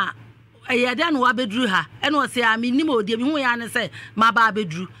na eyeda no wabedru ha ena o se ami nim odi mi hu ya ne say ma ba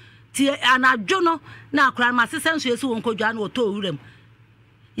bedru ti anadwo no na akra ma sesenso yesu won kodwa na oto owuram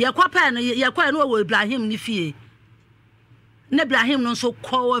ye kwa no wo Ibrahim ni fie na Ibrahim no so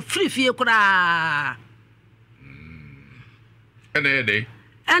ko free fie kura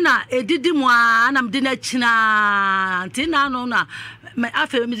ena edidi mu ana mde na china ntina no na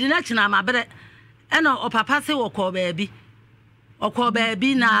afa mde na china ma bere ena o papa se wo ko baabi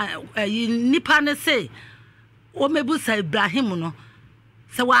na nipa ne se o mebusa Ibrahim no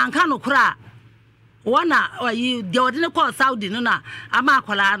se wanka no kura wona de odine ko Saudi no na ama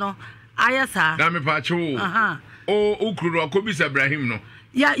akola no ayesa na me pa chu o ukuru akobisa Ibrahim no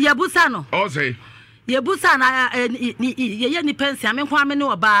ya busa no o say ye busa na ye ni pension me kwa me ne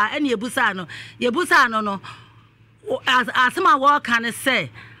oba ene ye busa no no asema wo kan se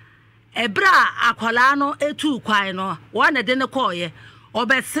ebra akola no etu kwan no wona de ne koye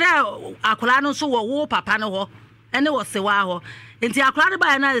obesre akola no so wo papa no ho ene wo se wa ho enti akola de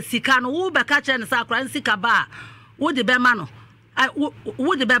ba na sika no wo be ka che ne sa akola sika ba wo de be ma no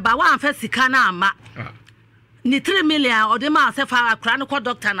wo de be ba wa anfa sika na ama ni 3 million o de ma se fa akola no ko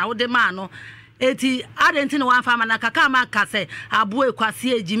doctor na wo de ma no eti adenti no wan fa ma na kaka ma ka se abo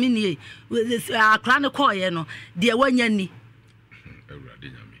ekwase ejimi nie akola no koye no de wanya ni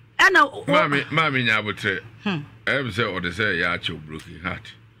ena mami nya abotre say o de say ya acho broken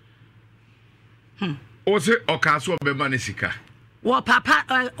heart o se o ka so be ma ne sika wo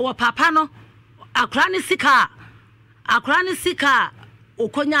papa no akra ne sika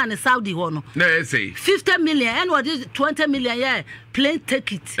okonya ne Saudi ho no na say 50 million and what is 20 million yeah plane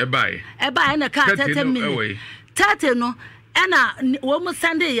ticket e buy na ka 30 million 30 no ena wo mu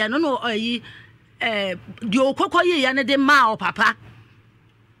Sunday ya no ayi di okokoyi ya ne de ma o papa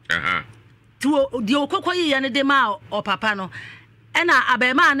tu di okokoyi ya ne de ma o papa no ena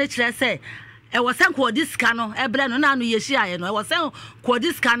abema ne kire se e wosan ko diska no e bre no na no yeshi aye no e wosan ko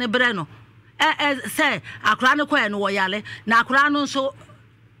diska ne bre no se akra ne ko e no wo yale na akra no so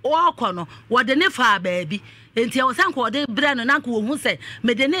wo ko no wo de ne fa baabi enti e wosan ko de bre no na ko hu se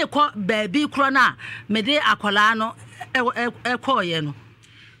me de ne ko baabi kro na me de akola no e ko ye no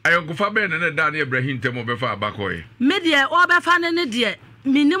ayo ko fa be ne da ne Ibrahim temo be fa abakoye me de o be fa ne de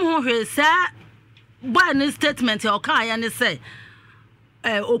minim ho hwe sa boy ne statement o ka ya ne se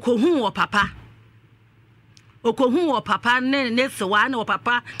okohu wo papa ne sewa ne wo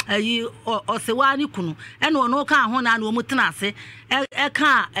papa ayi o sewa ni kunu ene ono ka ho na o mutena ase e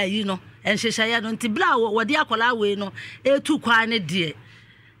ka ayi no enhyehyɛ ya no ntibla wo de akola we no etu kwa ne de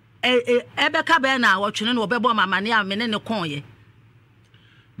ebe ka be na wo twene no obebo mama ne amene ne konye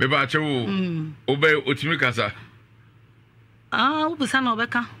me ba chewo obe otimi kasa wo bisa na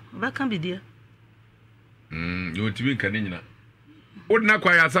obeka bidie yo otimi kan nyina odna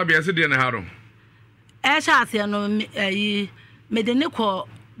kwa ya sabe ese de ne haro sha ase no ayi medene ko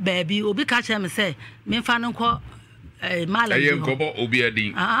baabi obi ka che me se me fa no ko mala ayi nkobo obi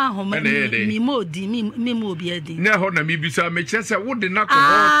adin ho mi modi mi mo obi adin na ho na mi bisa me che se wo de na ko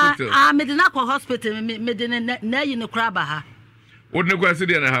hospital medena ko hospital medene na yi ne kura ba ha odne kwa ase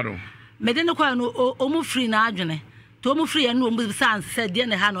de ne haro mede ne kwa no omu free na adwene to omu free no omu sans said de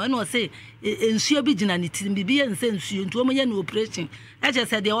ne ha no e no say ensuo bi gina ne tirim bibi ye nse nsuo nto omu ye no operation e je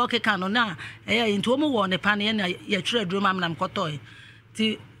said de o keka no na e nto omu wo ne pa ne na ye twere duro mam na mkotoy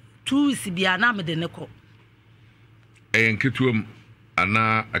ti 2 weeks bia na mede ne ko nketuom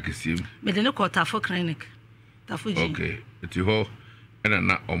ana akesim mede ne ko tafo clinic tafo ji okay ti ho ena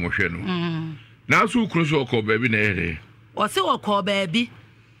na omohwe no na so kunu so ko baabi na ere o se wo ko baabi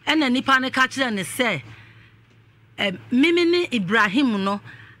ena nipa ne ka kire ne se mimi ni Ibrahim no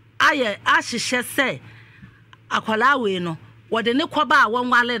aye ahihye se akwala we no wode ne koba a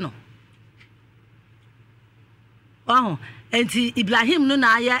wonwale no enti Ibrahim no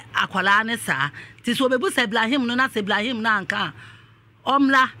na aye akwala ne saa ti so bebu se Ibrahim no na se Ibrahim na anka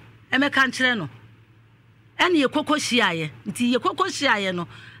omla emeka nkire no ene ye kokoshiaye nti ye kokoshiaye no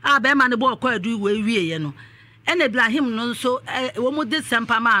a be ma ne bo kwa adu we wieye no ene Ibrahim no nso wo mu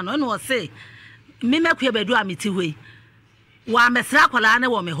December ma no ene wo se mi mekwe bedu amiti hoi wa mesra kwala ne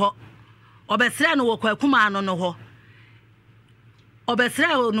wo me ho obesra no wo kwakuma no no ho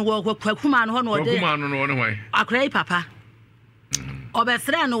obesra no wo kwakuma no ho no de kwakuma no no ne hwan akrai papa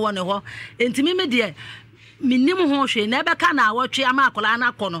obesra no wo ne ho enti mi de minim ho hwe na ebeka na awotwe ama akwala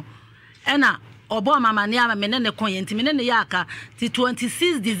na kono ena obo mama ne ama mene ne kon enti mene ne yaka ti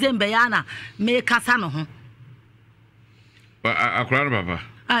 26 December yana me kasa no ho akwala no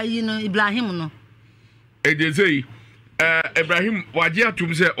papa you know Ibrahim no ejezei Ibrahim waje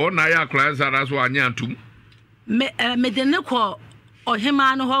atum se o na ya akwala zara so anya atum me de ne ko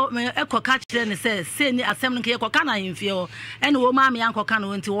ohema no ho ekoka kire ne se ni asem no ke ekoka na himfie ho ene wo ma me yankoka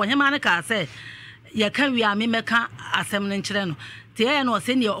no nti ohema ne ka se ye ka wi ame meka asem no nkire no ti ye no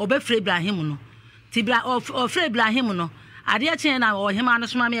se ne obefre Ibrahim no ti bra ofre Ibrahim no ade a chen na ohema no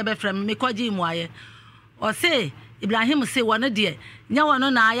soma me obefre me kwaji mu aye o se Ibrahim se wona de nya wono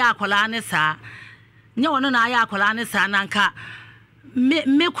na aya akwala ne saa nya wono na aya akwala ne saa nanka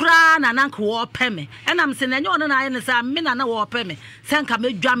me kura na nanka wo peme enam se na nya wono na aya ne saa me na na wo peme senka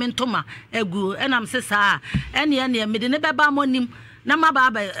me dwame ntoma egu enam se saa ene me de ne beba monim na maba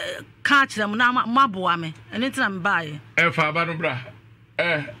ba ka kire mu na maboa me ene ntina me baaye fa ba no bra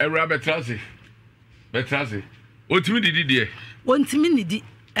ewra betrase otimi didi de wontimi nidi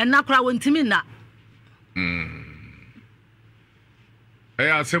ena kura wontimi na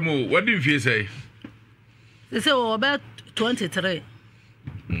asemo what do you say they say about 23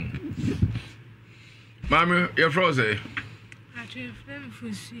 mama your froze actually friend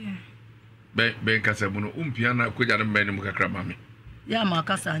fusia ben kasabu no umpia na koja na mbani mu kakra mama ya ma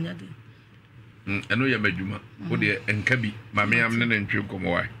kasa anya de eno ya madwuma wo de enka bi mama am ne ntwe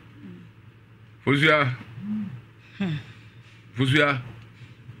komo wai fusia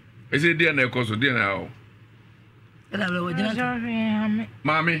ese dia na ekoso dia na o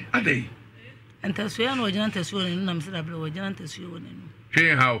Mami, ade. Entasuya no wajina entasuya no na msira bla wajina entasuya no.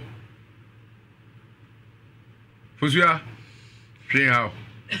 Shin how? Fusuya. Shin how?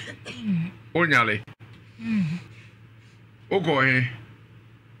 Onyale. Oko he.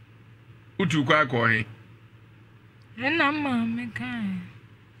 Utu kwa ko he. Ena mama kai.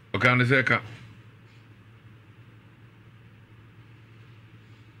 Okane seka.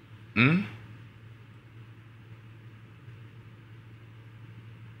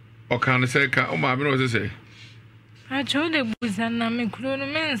 Okane seka o ma me no se a cho de buzana me kuro no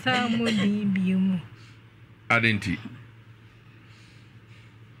mensa modi biemu adenti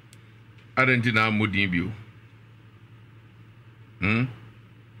na modi biu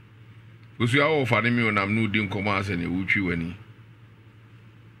usu awo fa ne mi onam no di nkomo ase ne wutwi wani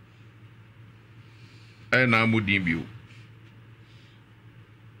na modi biu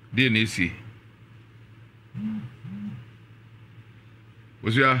de ne si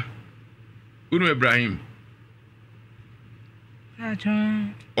usu unu Ibrahim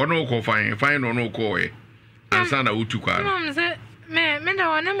ono ko fine no ko e ansa na utu kwa mom se me da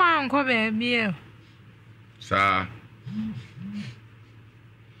wona ma nko be bie sa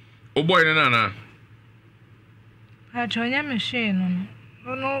o boy na na a chonya me she no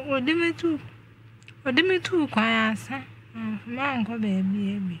ono odimi tu kwa asa ma nko be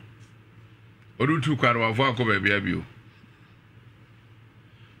bie bi odu kwa wa fo akọ be bia bi o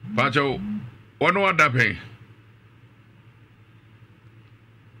pacho ono adapen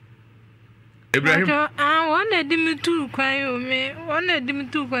Ibrahim wona dimitu kwa yo me wona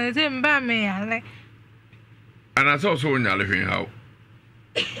dimitu kwa se mba me yale ana so nyale hwen hawo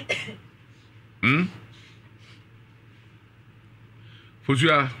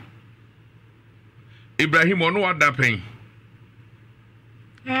Fusua Ibrahim ono adapen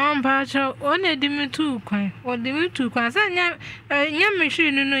Bacho, one dimi tu kwan. O dimi tu kwan. Sa nya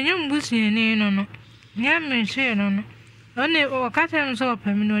machine no nya mbusi ni no. Nya machine no. One o kata mso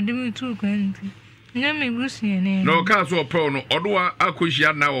opem no dimi tu kwan nti. Nya mbusi ni. No ka so opem no odo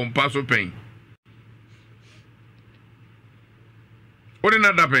akohia na wo mpa so pen. Odi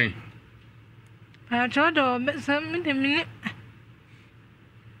na da pen. Bacho do so mi de mi.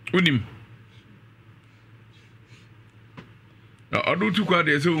 Unim. Odo tu kwa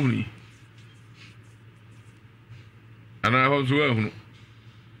de so huni. Ana ho so hunu.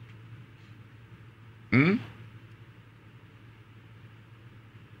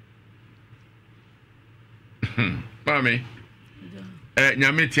 Mami.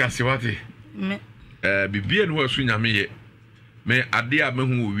 Nyame ti ase wate. Me. Bibie no asu nyame ye. Me ade a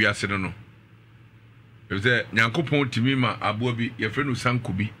mehu wo wiase no. Eze nyankopon timi ma aboa bi ye frɛ no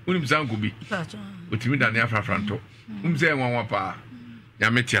sanko bi. Unim sanko bi. Otimi da ne afrafranto. Umse nwanwa pa.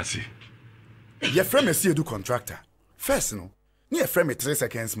 Nyame ti ase. Ye frɛ me see do contractor. First no. Ni ye frɛ me 3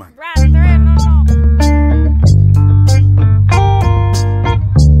 seconds man.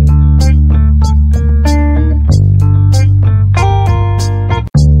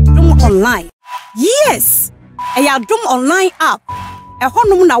 Online. Yes. Drum online app.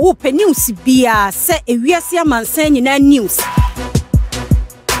 Honum na wo pe news bia se ewiase amansan nyina news.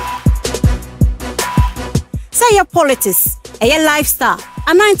 Say your politics, lifestyle,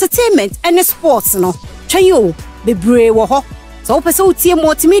 and entertainment and sports no. Chayo bebre wo ho. So pese utie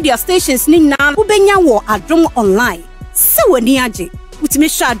multimedia stations ni na wo benya wo Drum online. Se wani age. Utime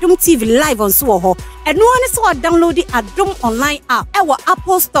sha Drum TV live on so ho. And no one is so download the Drum online app. Ewa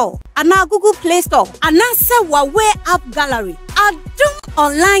Apple Store, and now Google Play Store, and now say wa way app gallery. Drum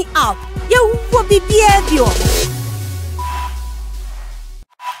online app. You will be behavior.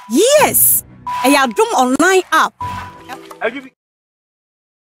 Yes. Drum online app.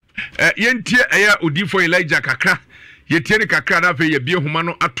 Yentie eya odifo Elijah kakra. Yetiene kakra da fe ye bie homa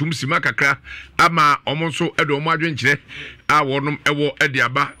no atum sima kakra ama omonso edo omo adwenkyere a wonum ewo ede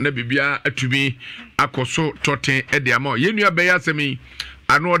aba na bibia atumi akoso toten ede ama yenua be ya semi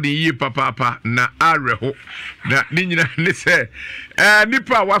ano de yi papa na areho na ninyina ne se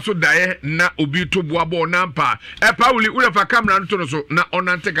nipa waso dae na obi to boabo na mpa Pauli urefa camera no to no so na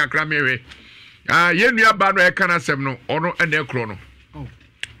onante kakra mewe yenua ba no e kana sem no ono ene ekro no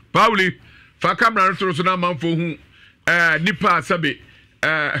Pauli fa camera no to so na manfo hu nipa sabe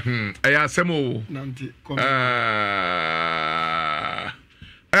ya semo nanti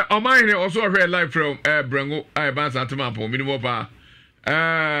omahine also here live from Brango ban Santama po minimum pa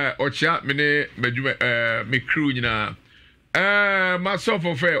ochia mene medjuma me crew nyina myself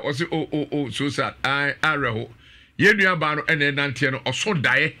of fair o so sad I areho yenua ba no ene nante no oso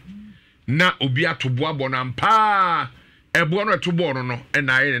dae na obi atoboa bonampa ebo no etobo no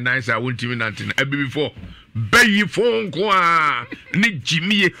na aye nice a wontimi nante na abi before bayi phone kwa ni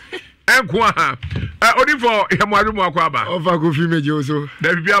jimie ekwa odifo yamwadu mu akwa ba ofa ko fi meje oso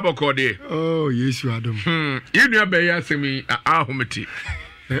da bibia abokode oh yesu adom yenu abayi asemi ahometi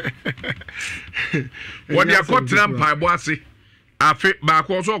wodi akotra mpa bo ase afi ba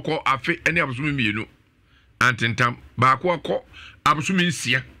ko so ko afi ene abosumi mienu antentam ba ko ko abosumi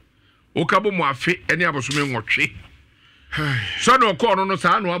nsia okabo mu afi ene abosumi nwotwe so no ko no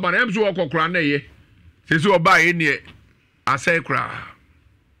sa no aba na emso okokora na ye sisi oba eni asai kra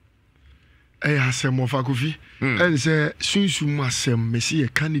asem ofa kofi ense sunsum asem mesi ye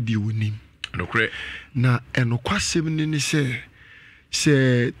kanidi wonim nokre na enokwasem ni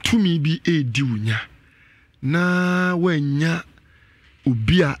se tumi bi edi wunya na wanya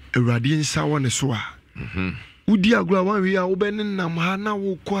obi a awrade nsa wone so a udi agura wan wi a wo benenam ha na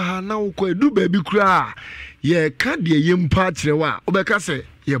wo kwa edu ba bi kura ye ka de yempa kirewa wo beka se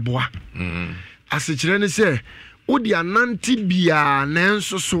ye boa asekire ne se odi ananti bia na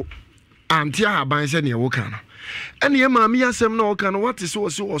enso so anti aban se ne wo kan no ene ye maami asem na wo kan no wate se wo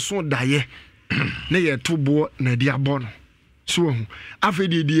se oso daye na ye tobo na di abo no so hu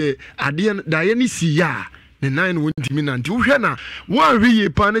afedi die ade daye ni si ya ne nan no ntimi nanti wo hwe na wan hwe ye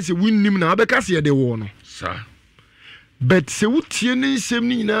pa na se wunnim na abeka se ye de wo no sa but se wutie ne nsem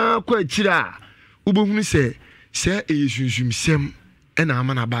ni nyina kwa akira ubohunu se eyesunsum sem ena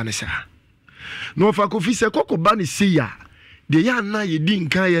amana ba ne sa no fa kofi se kokoba ne se ya de ya na ye di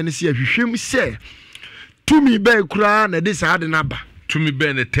nkan ye ne se ahwehwem se tumi be kura na de sa de na ba tumi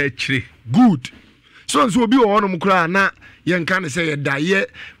be ne tachire good so obi wo no mkura na ye nkan ne se ye daye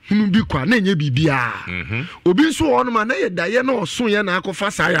hunu bi kwa na nye bibia obi nso wo no ma na ye daye na oso ye na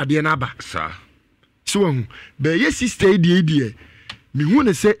akofa sa ya de na ba sa so hu be ye sister die me hu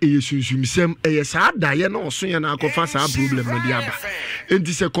ne se eyesunsumsem saa daye na oso ye na akofa saa problem no dia ba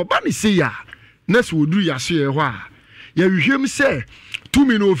enti se koba ne se ya na se woduru ya so ye ho a ya hwehwem se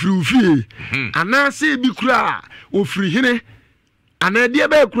tumi no ofiri ana se bi kura ofiri hene ana dia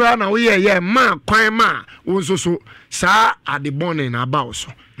ba kura na wo ye ma kwan ma wo nso so saa adebone na aba wo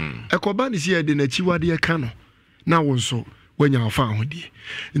so ekoba ne se ye de na chiwade ka no na wo nso wanya ofa ahodi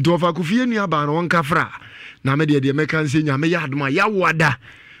nti ofa kofie nua ba na wonka fra na me de meka nse nya me ya adoma ya wada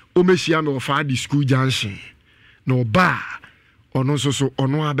o mehia me ofa di school junction no ba ono so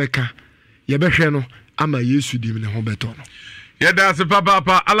ono abeka ye behwe no ama Yesu dim ne ho beto no ye da se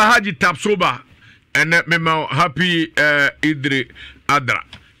papa Alhaji Tapsoba ene mema happy Idri Adra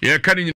ye kan